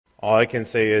All I can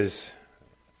say is,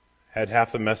 had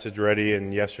half the message ready,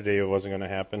 and yesterday it wasn't going to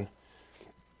happen.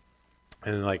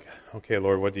 And okay,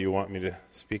 Lord, what do you want me to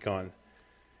speak on?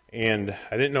 And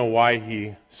I didn't know why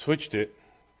he switched it,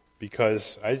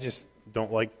 because I just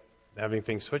don't like having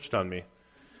things switched on me.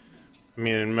 I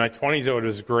mean, in my 20s it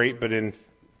was great, but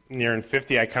nearing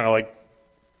 50, I kind of like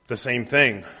the same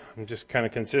thing. I'm just kind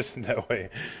of consistent that way.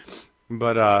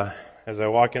 But as I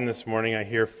walk in this morning, I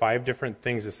hear 5 different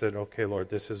things that said, okay, Lord,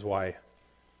 this is why.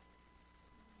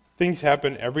 Things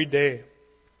happen every day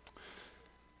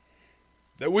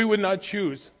that we would not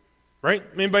choose, right?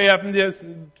 Anybody happen to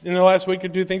in the last week or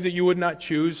 2 things that you would not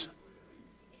choose?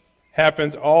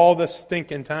 Happens all the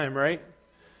stinking time, right?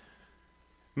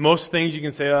 Most things you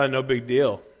can say, oh, no big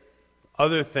deal.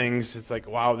 Other things, it's like,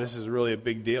 wow, this is really a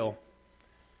big deal.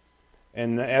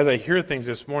 And as I hear things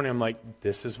this morning, I'm like,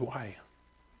 this is why.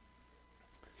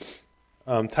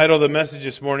 Title of the message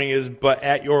this morning is, But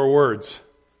at Your Words.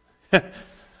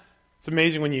 It's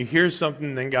amazing when you hear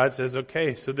something, then God says,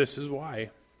 okay, so this is why.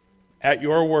 At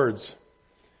your words.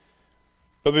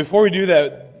 But before we do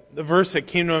that, the verse that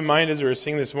came to my mind as we were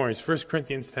singing this morning is 1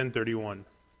 Corinthians 10:31.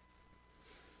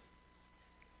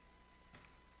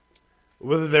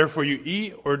 Whether therefore you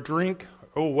eat or drink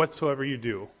or whatsoever you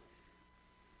do.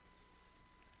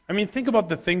 I mean, think about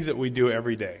the things that we do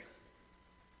every day.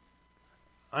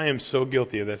 I am so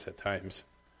guilty of this at times.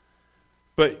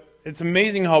 But it's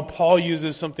amazing how Paul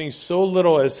uses something so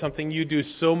little as something you do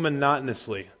so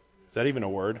monotonously. Is that even a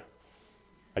word?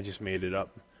 I just made it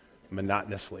up.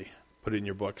 Monotonously. Put it in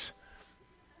your books.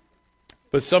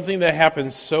 But something that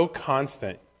happens so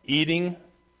constant. Eating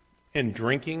and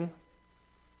drinking.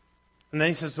 And then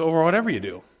he says, well, whatever you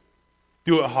do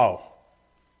it how?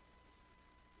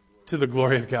 To the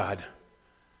glory of God.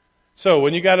 So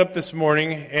when you got up this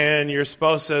morning and your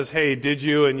spouse says, hey, did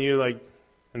you? And you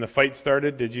and the fight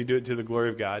started, did you do it to the glory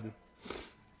of God?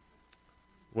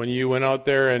 When you went out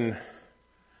there and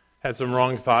had some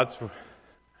wrong thoughts,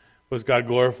 was God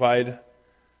glorified?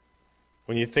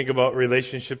 When you think about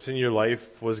relationships in your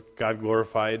life, was God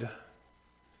glorified?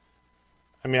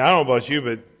 I mean, I don't know about you,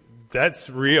 but that's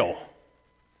real,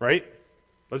 right?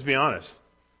 Let's be honest.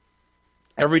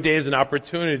 Every day is an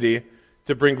opportunity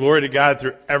to bring glory to God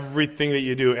through everything that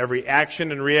you do, every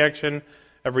action and reaction,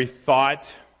 every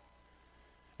thought.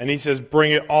 And he says, do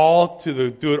it all to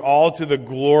the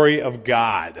glory of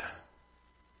God.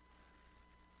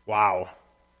 Wow.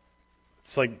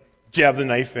 It's like jab the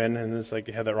knife in, and it's like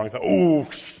you had that wrong thought. Ooh,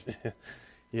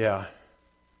 yeah.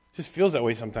 It just feels that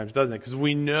way sometimes, doesn't it? Because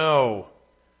we know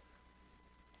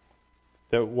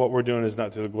that what we're doing is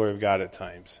not to the glory of God at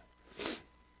times.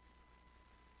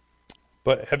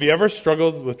 But have you ever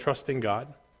struggled with trusting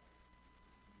God?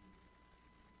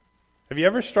 Have you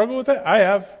ever struggled with it? I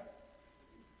have.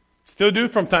 Still do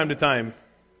from time to time.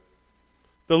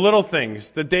 The little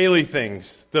things, the daily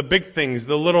things, the big things,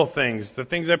 the little things, the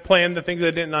things I planned, the things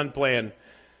I didn't plan.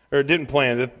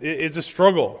 It's a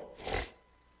struggle.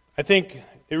 I think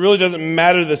it really doesn't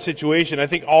matter the situation. I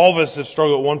think all of us have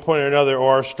struggled at one point or another,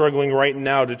 or are struggling right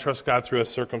now to trust God through a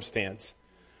circumstance.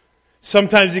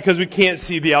 Sometimes because we can't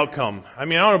see the outcome. I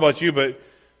mean, I don't know about you, but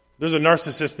there's a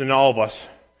narcissist in all of us.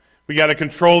 We got to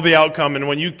control the outcome, and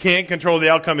when you can't control the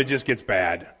outcome, it just gets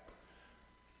bad.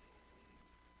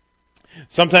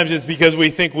 Sometimes it's because we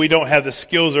think we don't have the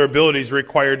skills or abilities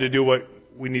required to do what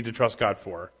we need to trust God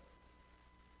for.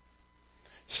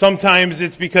 Sometimes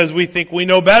it's because we think we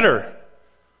know better.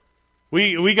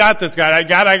 We got this,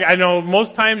 God. I know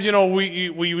most times,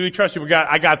 we trust you.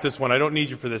 I got this one. I don't need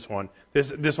you for this one.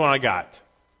 This one I got.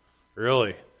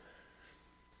 Really.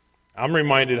 I'm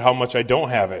reminded how much I don't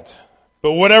have it.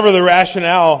 But whatever the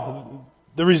rationale,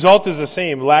 the result is the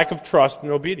same. Lack of trust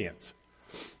and obedience.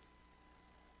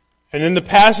 And in the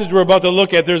passage we're about to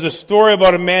look at, there's a story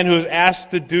about a man who was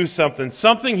asked to do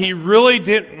something he really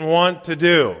didn't want to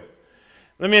do.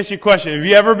 Let me ask you a question. Have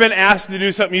you ever been asked to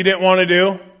do something you didn't want to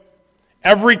do?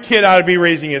 Every kid ought to be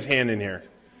raising his hand in here,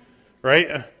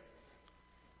 right?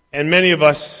 And many of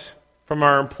us, from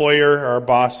our employer, our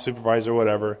boss, supervisor,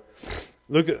 whatever,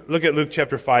 look at Luke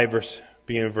chapter 5,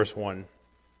 beginning of verse 1.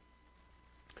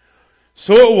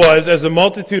 So it was, as the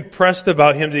multitude pressed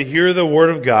about him to hear the word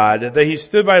of God, that he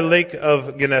stood by the lake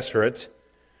of Gennesaret,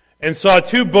 and saw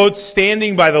 2 boats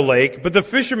standing by the lake, but the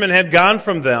fishermen had gone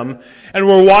from them, and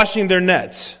were washing their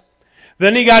nets.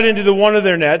 Then he got into one of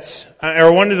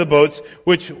the boats,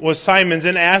 which was Simon's,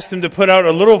 and asked him to put out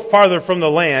a little farther from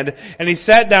the land, and he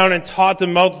sat down and taught the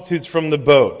multitudes from the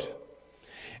boat.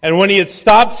 And when he had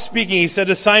stopped speaking, he said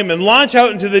to Simon, launch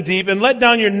out into the deep and let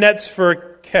down your nets for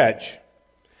a catch.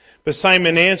 But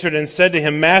Simon answered and said to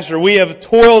him, Master, we have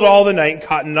toiled all the night and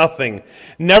caught nothing.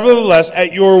 Nevertheless,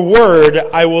 at your word,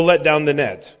 I will let down the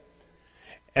net.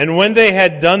 And when they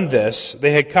had done this,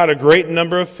 they had caught a great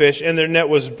number of fish, and their net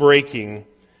was breaking.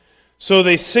 So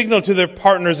they signaled to their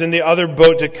partners in the other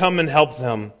boat to come and help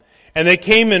them. And they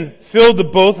came and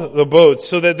filled both the boats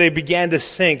so that they began to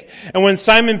sink. And when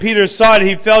Simon Peter saw it,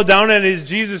 he fell down at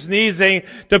Jesus' knees, saying,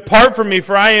 Depart from me,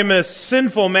 for I am a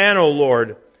sinful man, O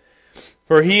Lord.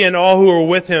 For he and all who were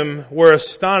with him were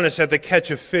astonished at the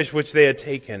catch of fish which they had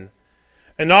taken.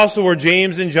 And also were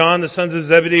James and John, the sons of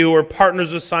Zebedee, who were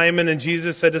partners with Simon. And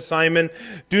Jesus said to Simon,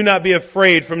 Do not be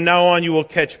afraid. From now on you will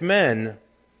catch men.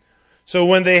 So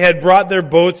when they had brought their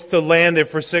boats to land, they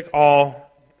forsook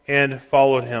all and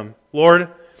followed him. Lord,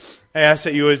 I ask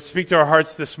that you would speak to our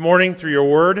hearts this morning through your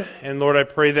word. And Lord, I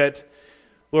pray that,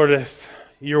 Lord, if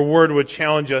your word would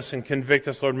challenge us and convict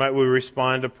us, Lord, might we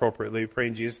respond appropriately. We pray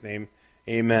in Jesus' name.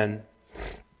 Amen.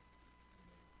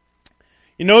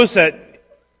 You notice that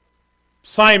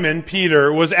Simon,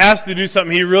 Peter, was asked to do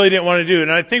something he really didn't want to do.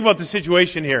 And I think about the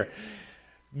situation here.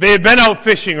 They had been out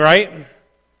fishing, right?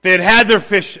 They had their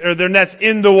fish or their nets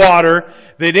in the water.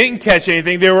 They didn't catch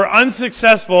anything. They were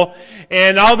unsuccessful.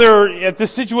 And now they're at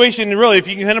this situation, really, if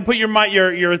you can kind of put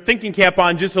your thinking cap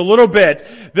on just a little bit,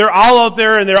 they're all out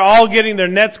there and they're all getting their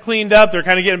nets cleaned up. They're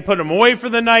kind of putting them away for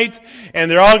the night. And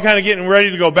they're all kind of getting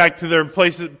ready to go back to their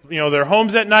places, their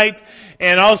homes at night.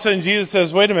 And all of a sudden Jesus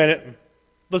says, wait a minute,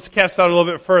 let's cast out a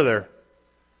little bit further.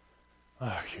 Oh,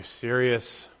 are you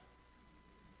serious?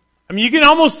 I mean, you can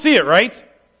almost see it, right?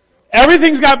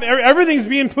 Everything's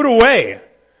being put away.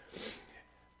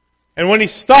 And when he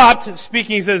stopped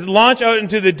speaking, he says, Launch out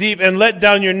into the deep and let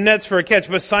down your nets for a catch.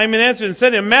 But Simon answered and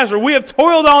said to him, Master, we have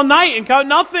toiled all night and caught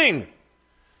nothing.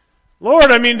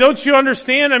 Lord, I mean, don't you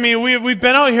understand? I mean, we've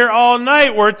been out here all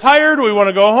night. We're tired. We want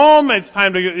to go home. It's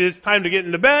time to get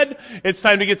into bed. It's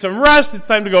time to get some rest. It's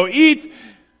time to go eat.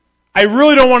 I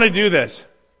really don't want to do this.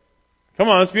 Come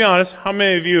on, let's be honest. How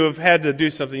many of you have had to do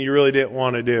something you really didn't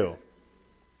want to do?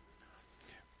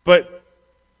 But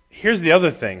here's the other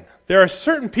thing. There are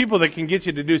certain people that can get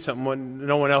you to do something when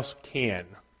no one else can.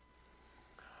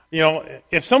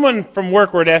 If someone from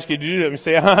work were to ask you to do that, you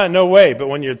say, no way. But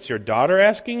when it's your daughter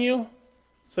asking you,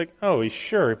 it's like, oh,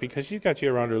 sure, because she's got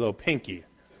you around her little pinky.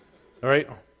 All right?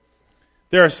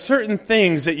 There are certain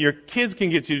things that your kids can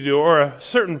get you to do, or a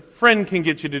certain friend can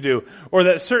get you to do, or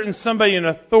that certain somebody in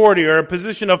authority or a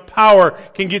position of power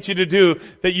can get you to do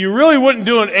that you really wouldn't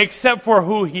do except for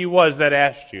who he was that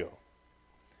asked you.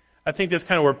 I think that's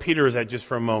kind of where Peter is at just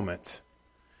for a moment.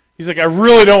 He's like, I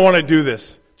really don't want to do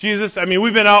this. Jesus, I mean,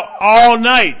 we've been out all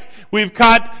night. We've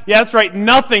caught, that's right,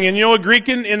 nothing. And you know what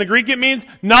in the Greek it means?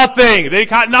 Nothing. They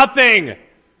caught nothing.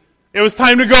 It was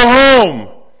time to go home.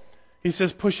 He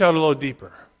says, push out a little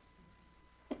deeper.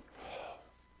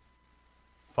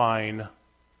 Fine.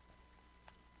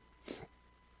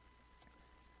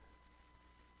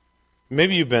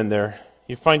 Maybe you've been there.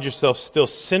 You find yourself still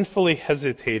sinfully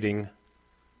hesitating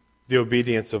the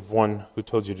obedience of one who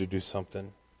told you to do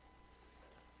something.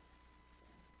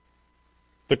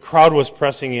 The crowd was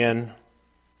pressing in.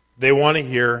 They want to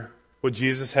hear what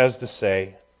Jesus has to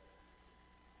say.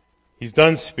 He's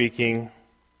done speaking.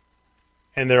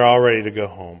 And they're all ready to go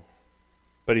home.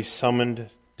 But he's summoned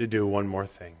to do one more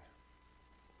thing.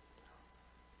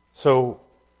 So,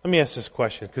 let me ask this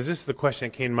question, because this is the question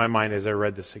that came to my mind as I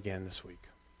read this again this week.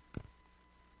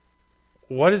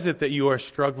 What is it that you are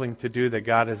struggling to do that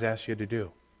God has asked you to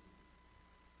do?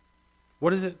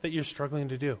 What is it that you're struggling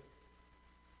to do?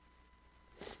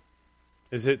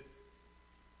 Does it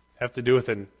have to do with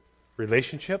a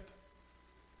relationship?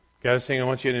 God is saying, I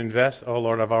want you to invest. Oh,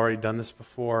 Lord, I've already done this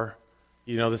before.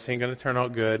 This ain't going to turn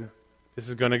out good. This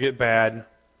is going to get bad.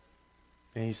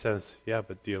 And he says, yeah,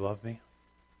 but do you love me?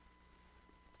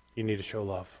 You need to show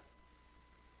love.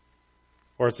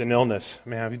 Or it's an illness.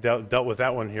 Man, I've dealt with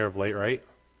that one here of late, right?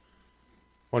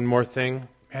 One more thing.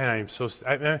 Man,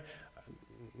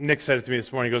 Nick said it to me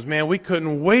this morning. He goes, man, we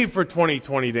couldn't wait for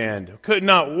 2020 to end. Could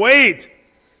not wait.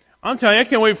 I'm telling you, I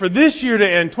can't wait for this year to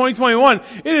end. 2021,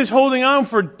 it is holding on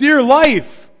for dear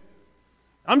life.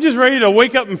 I'm just ready to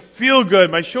wake up and feel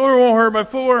good. My shoulder won't hurt, my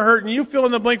foot won't hurt, and you fill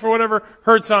in the blank for whatever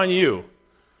hurts on you.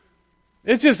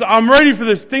 It's just, I'm ready for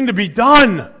this thing to be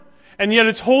done. And yet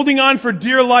it's holding on for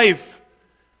dear life.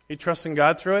 Are you trusting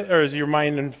God through it? Or is your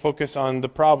mind and focus on the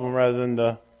problem rather than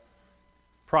the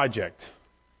project?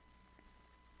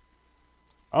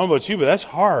 I don't know about you, but that's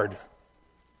hard.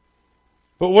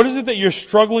 But what is it that you're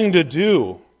struggling to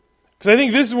do? Because I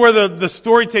think this is where the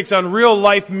story takes on real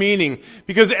life meaning.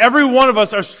 Because every one of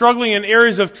us are struggling in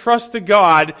areas of trust to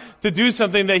God to do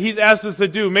something that He's asked us to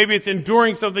do. Maybe it's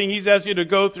enduring something He's asked you to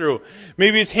go through.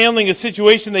 Maybe it's handling a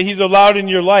situation that He's allowed in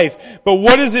your life. But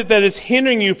what is it that is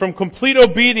hindering you from complete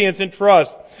obedience and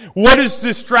trust? What is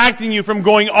distracting you from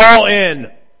going all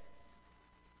in?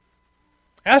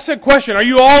 Ask that question. Are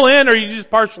you all in or are you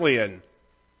just partially in?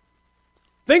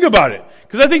 Think about it.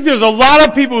 Because I think there's a lot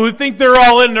of people who think they're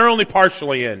all in and they're only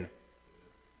partially in.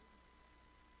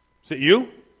 Is it you?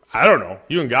 I don't know.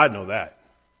 You and God know that.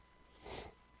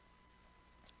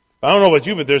 I don't know about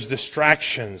you, but there's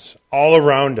distractions all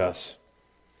around us.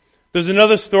 There's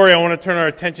another story I want to turn our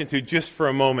attention to just for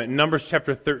a moment. In Numbers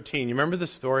chapter 13. You remember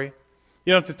this story?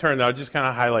 You don't have to turn though. I'll just kind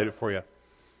of highlight it for you.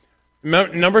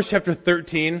 Numbers chapter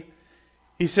 13.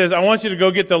 He says, I want you to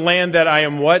go get the land that I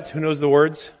am what? Who knows the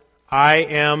words? I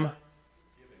am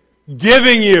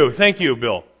giving you. Thank you,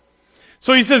 Bill.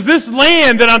 So he says, this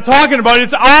land that I'm talking about,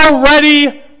 it's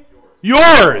already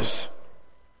yours.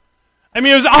 I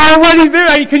mean, it was already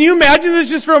there. Can you imagine this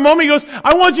just for a moment? He goes,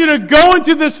 I want you to go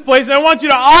into this place and I want you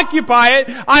to occupy it.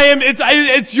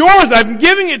 It's yours. I'm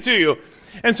giving it to you.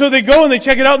 And so they go and they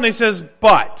check it out and they says,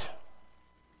 but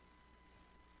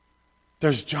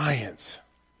there's giants.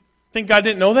 Think God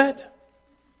didn't know that?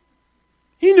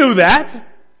 He knew that.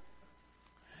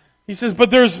 He says,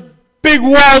 but there's big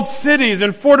walled cities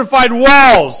and fortified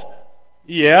walls.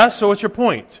 Yeah, so what's your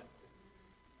point?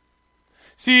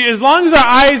 See, as long as our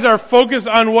eyes are focused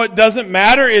on what doesn't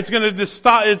matter, it's going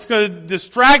to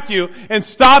distract you and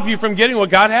stop you from getting what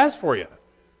God has for you.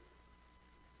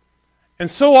 And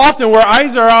so often where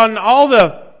eyes are on all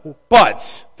the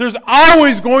buts, there's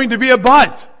always going to be a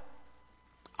but.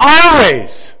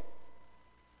 Always.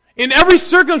 In every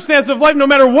circumstance of life, no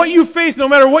matter what you face, no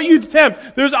matter what you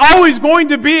attempt, there's always going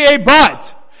to be a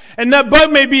but. And that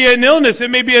but may be an illness,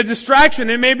 it may be a distraction,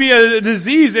 it may be a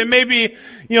disease, it may be,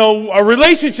 a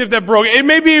relationship that broke, it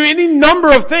may be any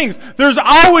number of things. There's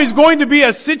always going to be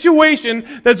a situation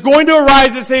that's going to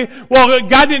arise that say, well,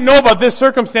 God didn't know about this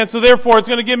circumstance, so therefore it's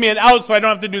going to give me an out so I don't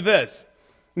have to do this.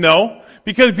 No,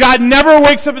 because God never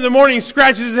wakes up in the morning,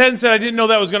 scratches his head and said, I didn't know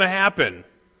that was going to happen.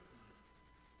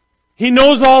 He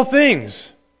knows all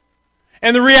things.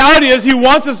 And the reality is He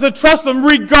wants us to trust Him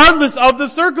regardless of the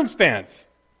circumstance.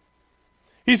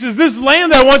 He says, this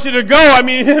land I want you to go, I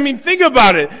mean, think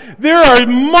about it. There are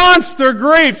monster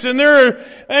grapes, and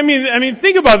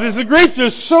think about this. The grapes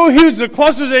are so huge, the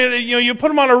clusters, you put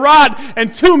them on a rod,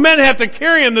 and 2 men have to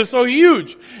carry them. They're so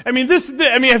huge. Have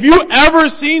you ever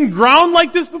seen ground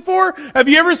like this before? Have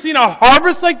you ever seen a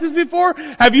harvest like this before?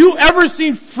 Have you ever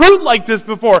seen fruit like this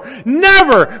before?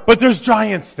 Never! But there's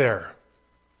giants there.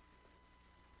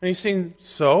 And he's saying,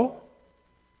 so?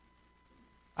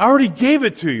 I already gave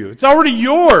it to you. It's already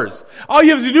yours. All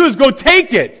you have to do is go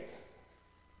take it.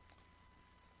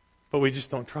 But we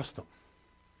just don't trust Him.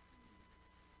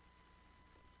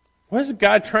 What is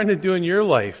God trying to do in your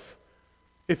life?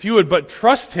 If you would but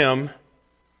trust Him,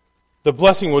 the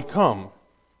blessing would come.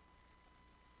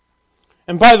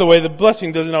 And by the way, the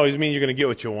blessing doesn't always mean you're going to get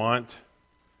what you want.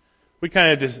 We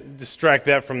kind of distract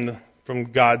that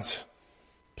from God's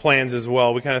plans as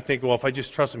well. We kind of think, well, if I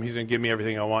just trust Him, He's going to give me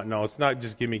everything I want. No, it's not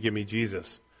just give me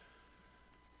Jesus.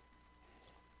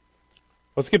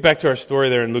 Let's get back to our story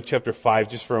there in Luke chapter 5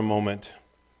 just for a moment.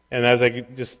 And as I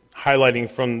just highlighting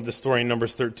from the story in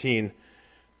Numbers 13,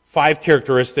 5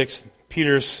 characteristics.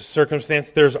 Peter's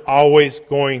circumstance, there's always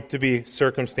going to be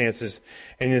circumstances.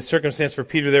 And the circumstance for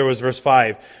Peter there was verse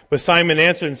 5. But Simon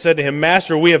answered and said to him,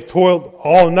 Master, we have toiled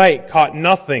all night, caught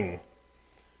nothing.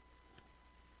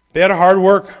 They had a hard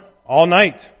work all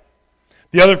night.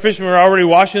 The other fishermen were already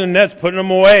washing the nets, putting them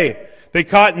away. They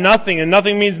caught nothing, and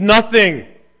nothing means nothing.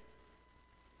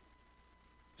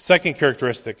 Second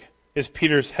characteristic is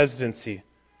Peter's hesitancy.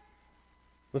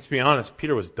 Let's be honest,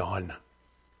 Peter was done.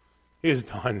 He was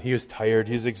done. He was tired.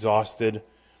 He was exhausted.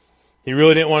 He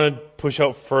really didn't want to push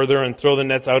out further and throw the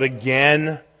nets out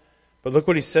again. But look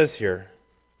what he says here.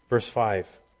 Verse 5.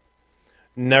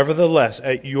 Nevertheless,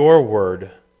 at your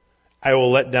word, I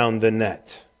will let down the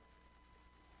net.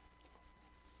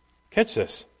 Catch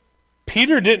this.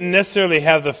 Peter didn't necessarily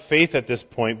have the faith at this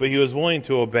point, but he was willing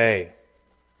to obey.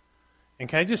 And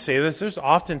can I just say this? There's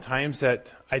often times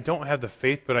that I don't have the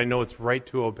faith, but I know it's right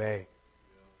to obey.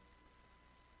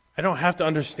 I don't have to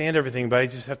understand everything, but I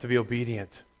just have to be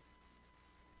obedient.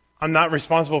 I'm not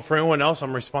responsible for anyone else.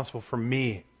 I'm responsible for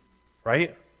me.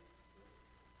 Right?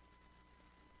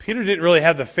 Peter didn't really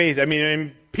have the faith.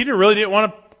 Peter really didn't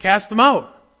want to cast them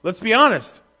out. Let's be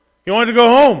honest. He wanted to go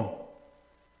home.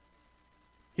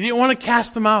 He didn't want to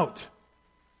cast them out.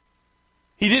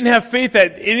 He didn't have faith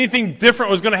that anything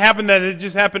different was going to happen, that it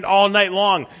just happened all night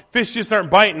long. Fish just aren't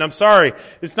biting. I'm sorry.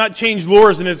 It's not change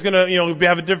lures and it's going to,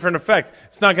 have a different effect.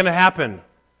 It's not going to happen.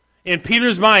 In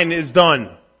Peter's mind, it's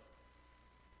done.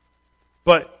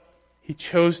 But he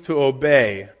chose to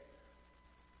obey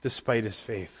despite his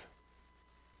faith.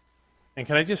 And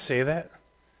can I just say that?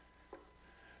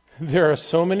 There are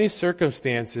so many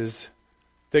circumstances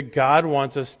that God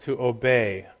wants us to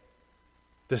obey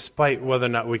despite whether or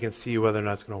not we can see whether or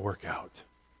not it's going to work out.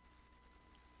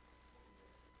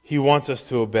 He wants us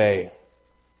to obey.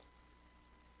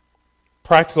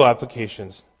 Practical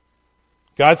applications.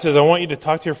 God says, I want you to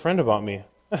talk to your friend about me.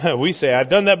 We say, I've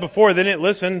done that before. They didn't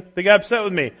listen. They got upset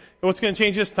with me. What's going to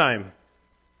change this time?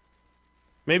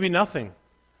 Maybe nothing.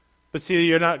 But see,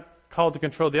 you're not called to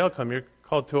control the outcome. You're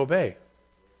called to obey.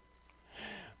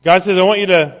 God says, I want you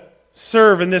to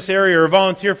serve in this area or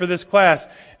volunteer for this class.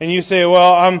 And you say,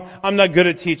 well, I'm not good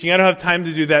at teaching. I don't have time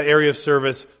to do that area of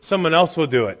service. Someone else will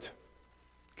do it.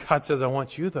 God says, I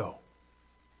want you, though.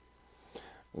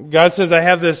 God says, I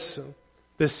have this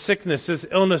sickness, this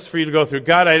illness for you to go through.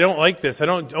 God, I don't like this. I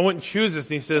wouldn't choose this.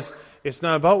 And he says, it's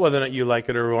not about whether or not you like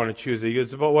it or want to choose it.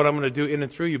 It's about what I'm going to do in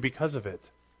and through you because of it.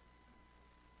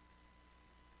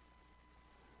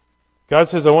 God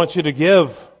says, I want you to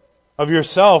give of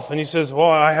yourself. And he says, well,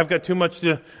 I have got too much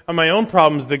of my own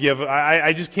problems to give.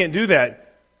 I just can't do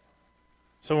that.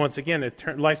 So once again,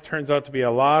 life turns out to be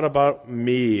a lot about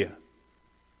me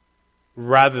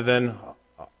rather than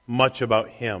much about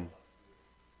him.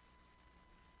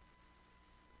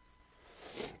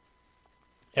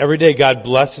 Every day God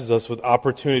blesses us with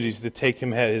opportunities to take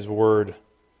him at his word.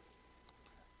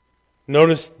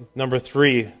 Notice, number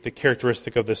 3, the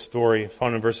characteristic of this story,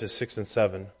 found in verses 6 and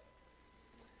 7. It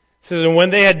says, and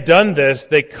when they had done this,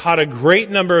 they caught a great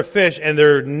number of fish, and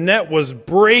their net was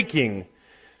breaking.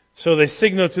 So they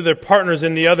signaled to their partners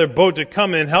in the other boat to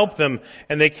come and help them,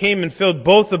 and they came and filled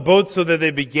both the boats so that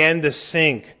they began to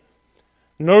sink.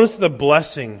 Notice the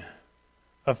blessing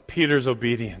of Peter's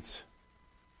obedience.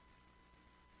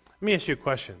 Let me ask you a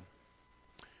question.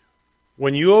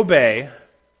 When you obey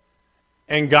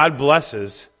and God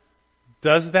blesses,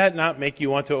 does that not make you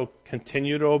want to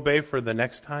continue to obey for the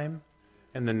next time,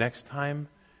 and the next time,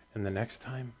 and the next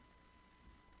time?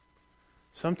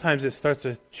 Sometimes it starts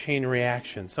a chain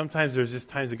reaction. Sometimes there's just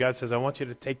times that God says, I want you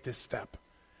to take this step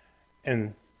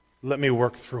and let me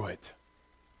work through it.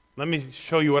 Let me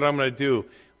show you what I'm going to do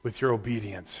with your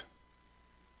obedience.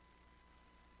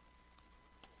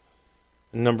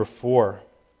 And number 4,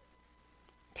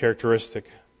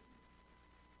 characteristic.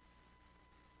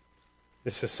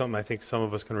 This is something I think some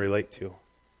of us can relate to.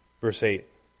 Verse 8.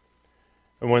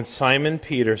 And when Simon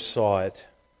Peter saw it,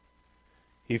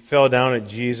 he fell down at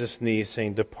Jesus' knees,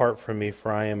 saying, Depart from me,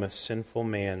 for I am a sinful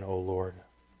man, O Lord.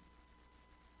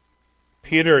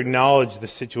 Peter acknowledged the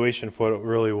situation for what it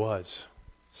really was.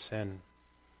 Sin.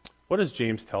 What does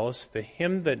James tell us? To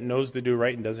him that knows to do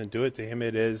right and doesn't do it, to him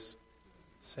it is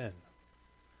sin.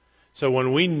 So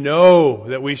when we know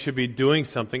that we should be doing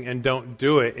something and don't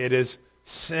do it, it is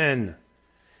sin.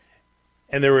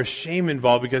 And there was shame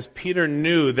involved because Peter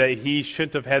knew that he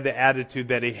shouldn't have had the attitude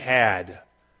that he had.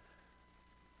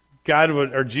 God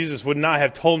would, or Jesus would not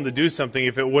have told him to do something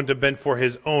if it wouldn't have been for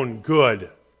his own good,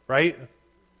 right?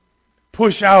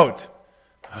 Push out.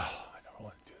 Oh, I don't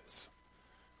want to do this.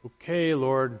 Okay,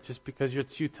 Lord, just because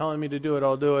it's you telling me to do it,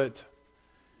 I'll do it.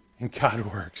 And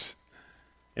God works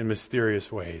in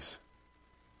mysterious ways.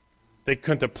 They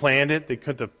couldn't have planned it. They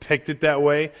couldn't have picked it that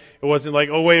way. It wasn't like,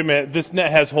 oh, wait a minute, this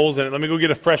net has holes in it. Let me go get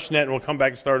a fresh net and we'll come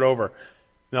back and start over.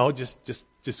 No, just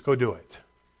go do it.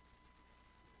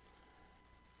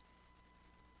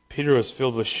 Peter was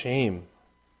filled with shame.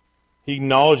 He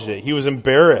acknowledged it. He was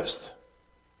embarrassed.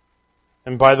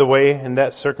 And by the way, in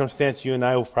that circumstance, you and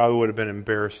I probably would have been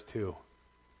embarrassed too,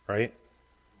 right?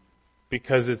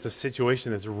 Because it's a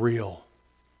situation that's real.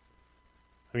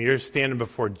 I mean, you're standing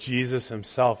before Jesus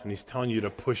himself, and he's telling you to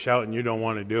push out, and you don't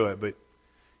want to do it. But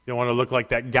you don't want to look like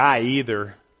that guy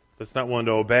either that's not willing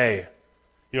to obey.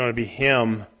 You don't want to be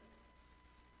him.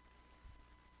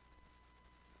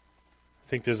 I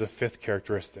think there's a 5th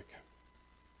characteristic.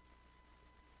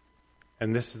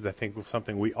 And this is, I think,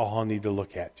 something we all need to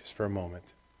look at just for a moment.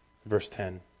 Verse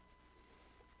 10.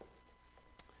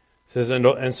 It says,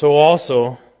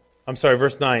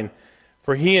 verse 9.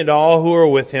 For he and all who were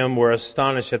with him were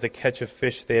astonished at the catch of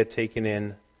fish they had taken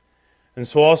in. And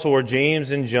so also were James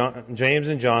and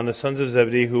John, the sons of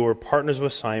Zebedee, who were partners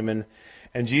with Simon.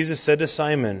 And Jesus said to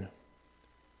Simon,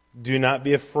 Do not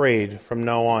be afraid. From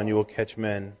now on you will catch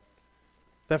men.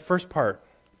 That first part,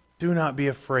 do not be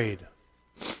afraid.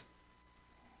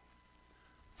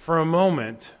 For a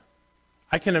moment,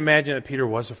 I can imagine that Peter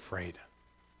was afraid.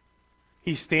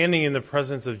 He's standing in the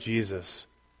presence of Jesus.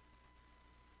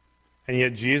 And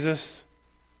yet Jesus,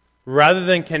 rather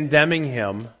than condemning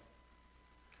him,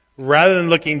 rather than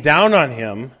looking down on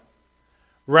him,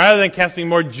 rather than casting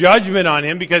more judgment on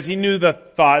him, because he knew the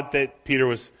thought that Peter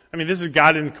was, this is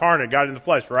God incarnate, God in the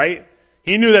flesh, right?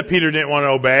 He knew that Peter didn't want to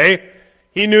obey.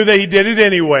 He knew that he did it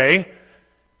anyway.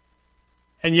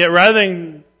 And yet rather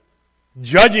than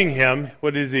judging him,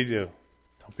 what does he do?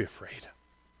 Don't be afraid.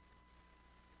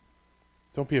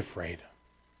 Don't be afraid.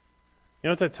 You know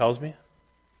what that tells me?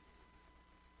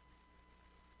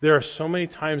 There are so many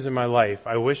times in my life,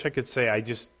 I wish I could say I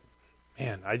just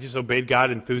obeyed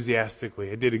God enthusiastically.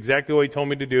 I did exactly what He told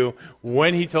me to do,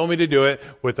 when He told me to do it,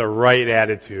 with the right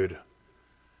attitude.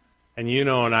 And you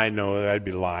know and I know that I'd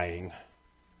be lying.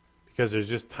 Because there's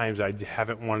just times I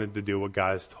haven't wanted to do what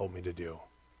God has told me to do.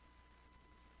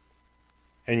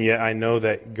 And yet I know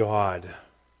that God,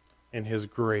 in His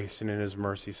grace and in His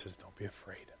mercy, says, don't be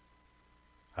afraid.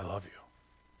 I love you.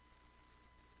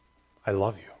 I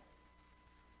love you.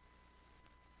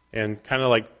 And kind of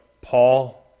like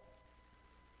Paul,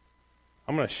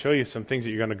 I'm going to show you some things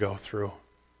that you're going to go through.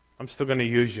 I'm still going to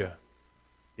use you,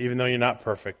 even though you're not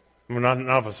perfect. None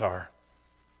of us are.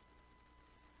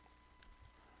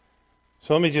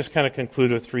 So let me just kind of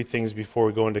conclude with 3 things before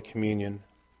we go into communion.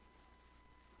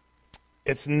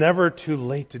 It's never too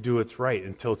late to do what's right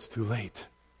until it's too late.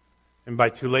 And by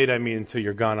too late, I mean until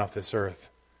you're gone off this earth.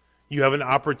 You have an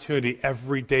opportunity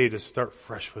every day to start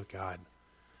fresh with God.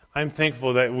 I'm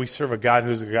thankful that we serve a God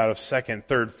who's a God of second,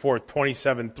 third, fourth,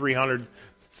 27, 300,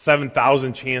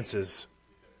 7,000 chances.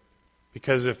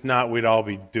 Because if not, we'd all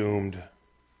be doomed.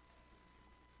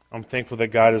 I'm thankful that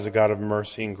God is a God of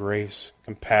mercy and grace,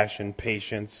 compassion,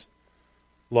 patience,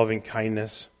 loving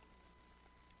kindness.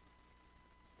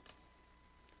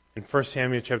 In 1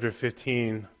 Samuel chapter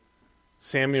 15,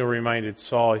 Samuel reminded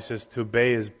Saul, he says, to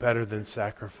obey is better than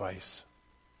sacrifice.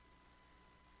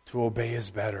 To obey is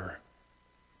better.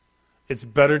 It's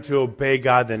better to obey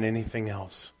God than anything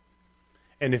else.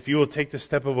 And if you will take the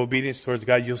step of obedience towards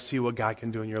God, you'll see what God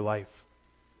can do in your life.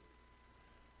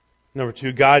 Number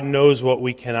 2, God knows what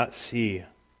we cannot see.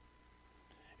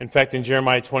 In fact, in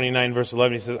Jeremiah 29, verse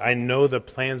 11, He says, I know the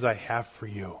plans I have for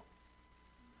you.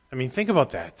 Think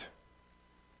about that.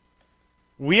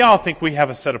 We all think we have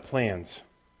a set of plans.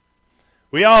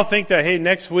 We all think that, hey,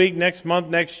 next week, next month,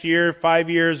 next year, 5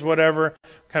 years, whatever,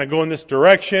 kind of go in this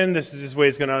direction. This is this way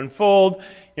it's going to unfold.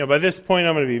 By this point,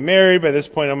 I'm going to be married. By this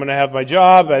point, I'm going to have my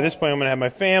job. By this point, I'm going to have my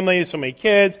family, so many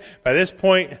kids. By this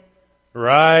point,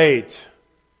 right.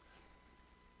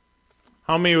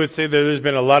 How many would say that there's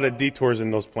been a lot of detours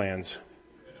in those plans?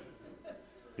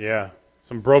 Yeah.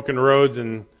 Some broken roads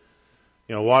and,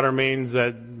 water mains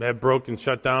that have broken,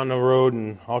 shut down the road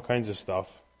and all kinds of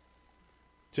stuff.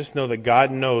 Just know that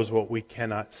God knows what we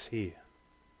cannot see.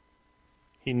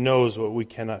 He knows what we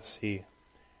cannot see.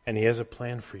 And He has a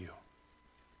plan for you.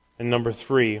 And number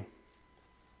 3,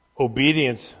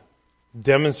 obedience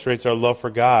demonstrates our love for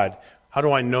God. How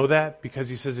do I know that? Because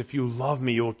He says, if you love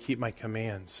me, you will keep my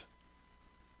commands.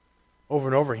 Over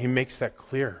and over, He makes that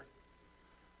clear.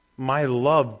 My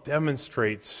love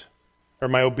demonstrates, or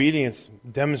my obedience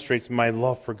demonstrates my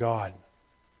love for God.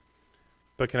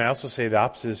 But can I also say the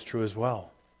opposite is true as well?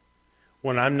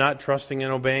 When I'm not trusting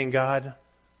and obeying God,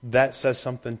 that says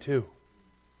something too.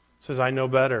 It says, I know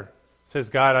better. It says,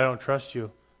 God, I don't trust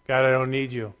you. God, I don't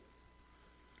need you.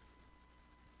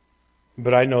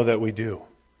 But I know that we do.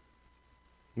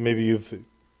 Maybe you've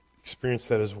experienced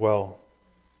that as well.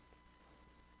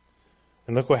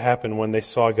 And look what happened when they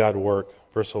saw God work.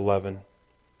 Verse 11.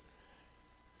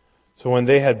 So when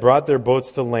they had brought their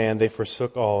boats to land, they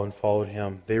forsook all and followed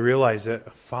Him. They realized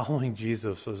that following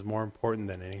Jesus was more important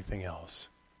than anything else.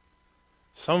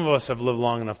 Some of us have lived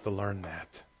long enough to learn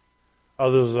that.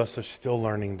 Others of us are still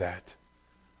learning that.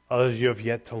 Others of you have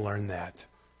yet to learn that.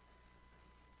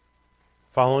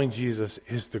 Following Jesus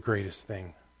is the greatest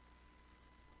thing.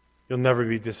 You'll never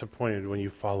be disappointed when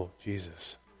you follow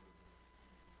Jesus.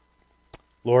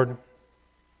 Lord,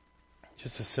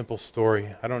 just a simple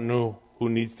story. I don't know who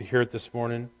needs to hear it this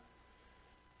morning,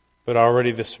 but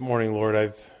already this morning, Lord,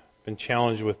 I've been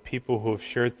challenged with people who have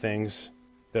shared things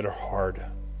that are hard.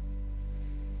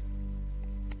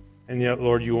 And yet,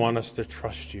 Lord, you want us to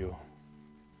trust you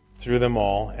through them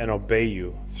all and obey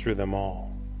you through them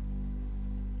all.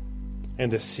 And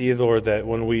to see, Lord, that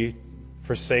when we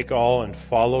forsake all and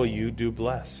follow, you do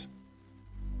bless.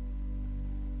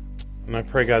 And I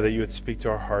pray, God, that you would speak to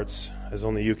our hearts as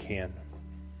only you can.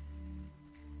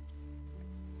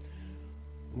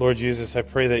 Lord Jesus, I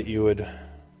pray that you would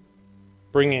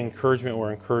bringing encouragement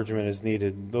where encouragement is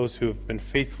needed. Those who have been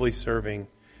faithfully serving,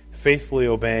 faithfully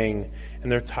obeying,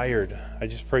 and they're tired. I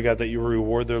just pray, God, that you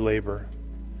reward their labor.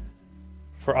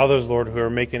 For others, Lord, who are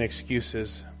making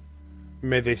excuses,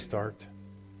 may they start.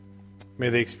 May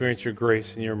they experience your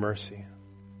grace and your mercy.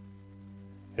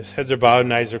 As heads are bowed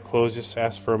and eyes are closed, just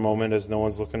ask for a moment as no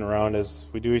one's looking around. As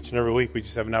we do each and every week, we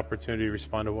just have an opportunity to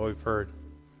respond to what we've heard.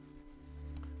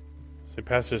 Say,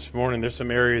 Pastor, this morning there's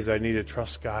some areas I need to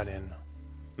trust God in,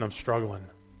 and I'm struggling.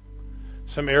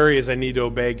 Some areas I need to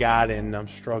obey God in, and I'm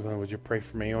struggling. Would you pray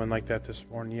for me? Anyone like that this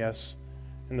morning? Yes.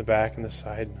 In the back and the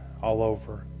side, all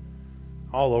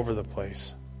over the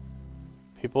place.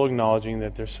 People acknowledging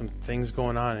that there's some things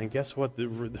going on, and guess what?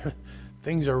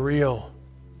 Things are real.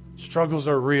 Struggles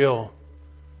are real.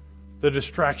 The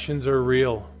distractions are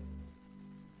real.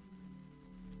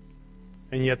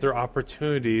 And yet there are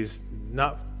opportunities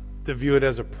not to view it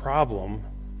as a problem,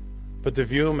 but to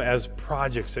view them as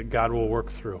projects that God will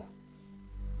work through.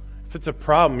 If it's a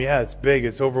problem, yeah, it's big,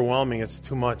 it's overwhelming, it's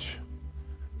too much.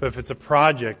 But if it's a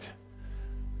project,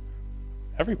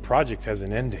 every project has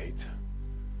an end date.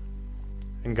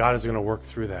 And God is going to work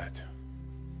through that.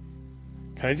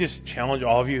 Can I just challenge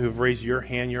all of you who've raised your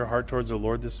hand, your heart towards the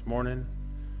Lord this morning,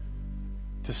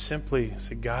 to simply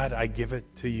say, God, I give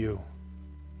it to you.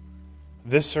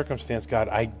 This circumstance, God,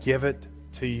 I give it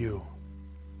to you.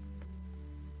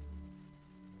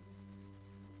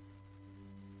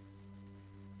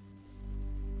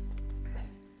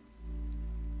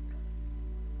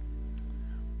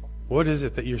 What is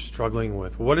it that you're struggling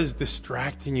with? What is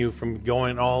distracting you from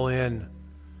going all in?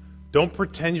 Don't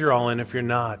pretend you're all in if you're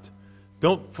not.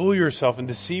 Don't fool yourself and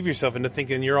deceive yourself into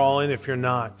thinking you're all in if you're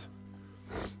not.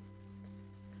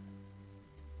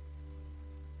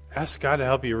 Ask God to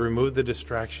help you remove the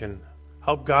distraction.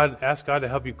 Ask God to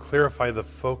help you clarify the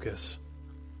focus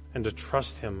and to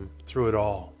trust Him through it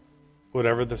all,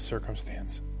 whatever the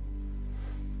circumstance.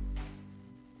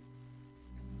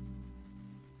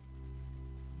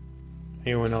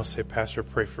 Anyone else say, Pastor,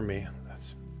 pray for me?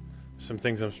 That's some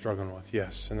things I'm struggling with.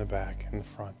 Yes, in the back, in the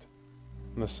front,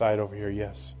 on the side over here.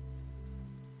 Yes.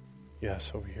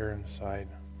 Yes, over here on the side.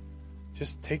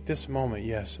 Just take this moment.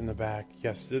 Yes, in the back.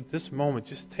 Yes, at this moment,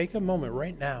 just take a moment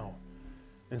right now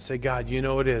and say, God, you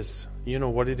know it is. You know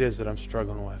what it is that I'm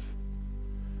struggling with.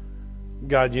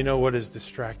 God, you know what is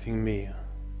distracting me.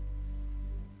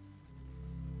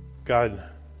 God,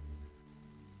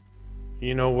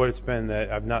 you know what it's been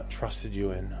that I've not trusted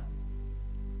you in.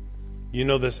 You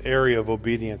know this area of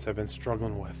obedience I've been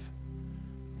struggling with.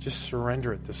 Just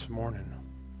surrender it this morning.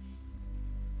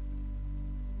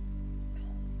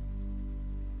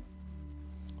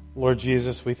 Lord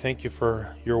Jesus, we thank you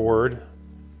for your word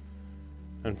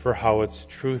and for how its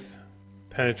truth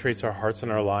penetrates our hearts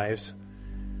and our lives.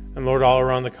 And Lord, all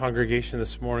around the congregation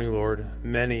this morning, Lord,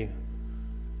 many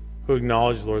who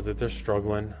acknowledge, Lord, that they're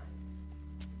struggling.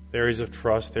 Areas of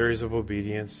trust, areas of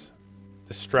obedience,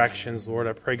 distractions, Lord.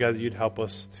 I pray, God, that you'd help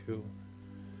us to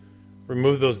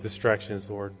remove those distractions,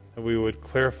 Lord, that we would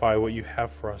clarify what you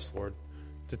have for us, Lord,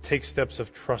 to take steps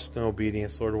of trust and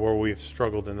obedience, Lord, where we've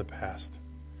struggled in the past.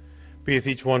 Be with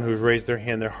each one who's raised their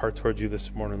hand, their heart towards you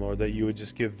this morning, Lord, that you would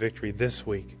just give victory this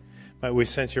week. Might we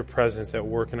sense your presence at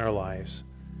work in our lives,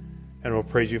 and we'll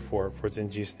praise you for it, for it's in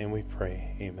Jesus' name we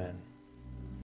pray. Amen.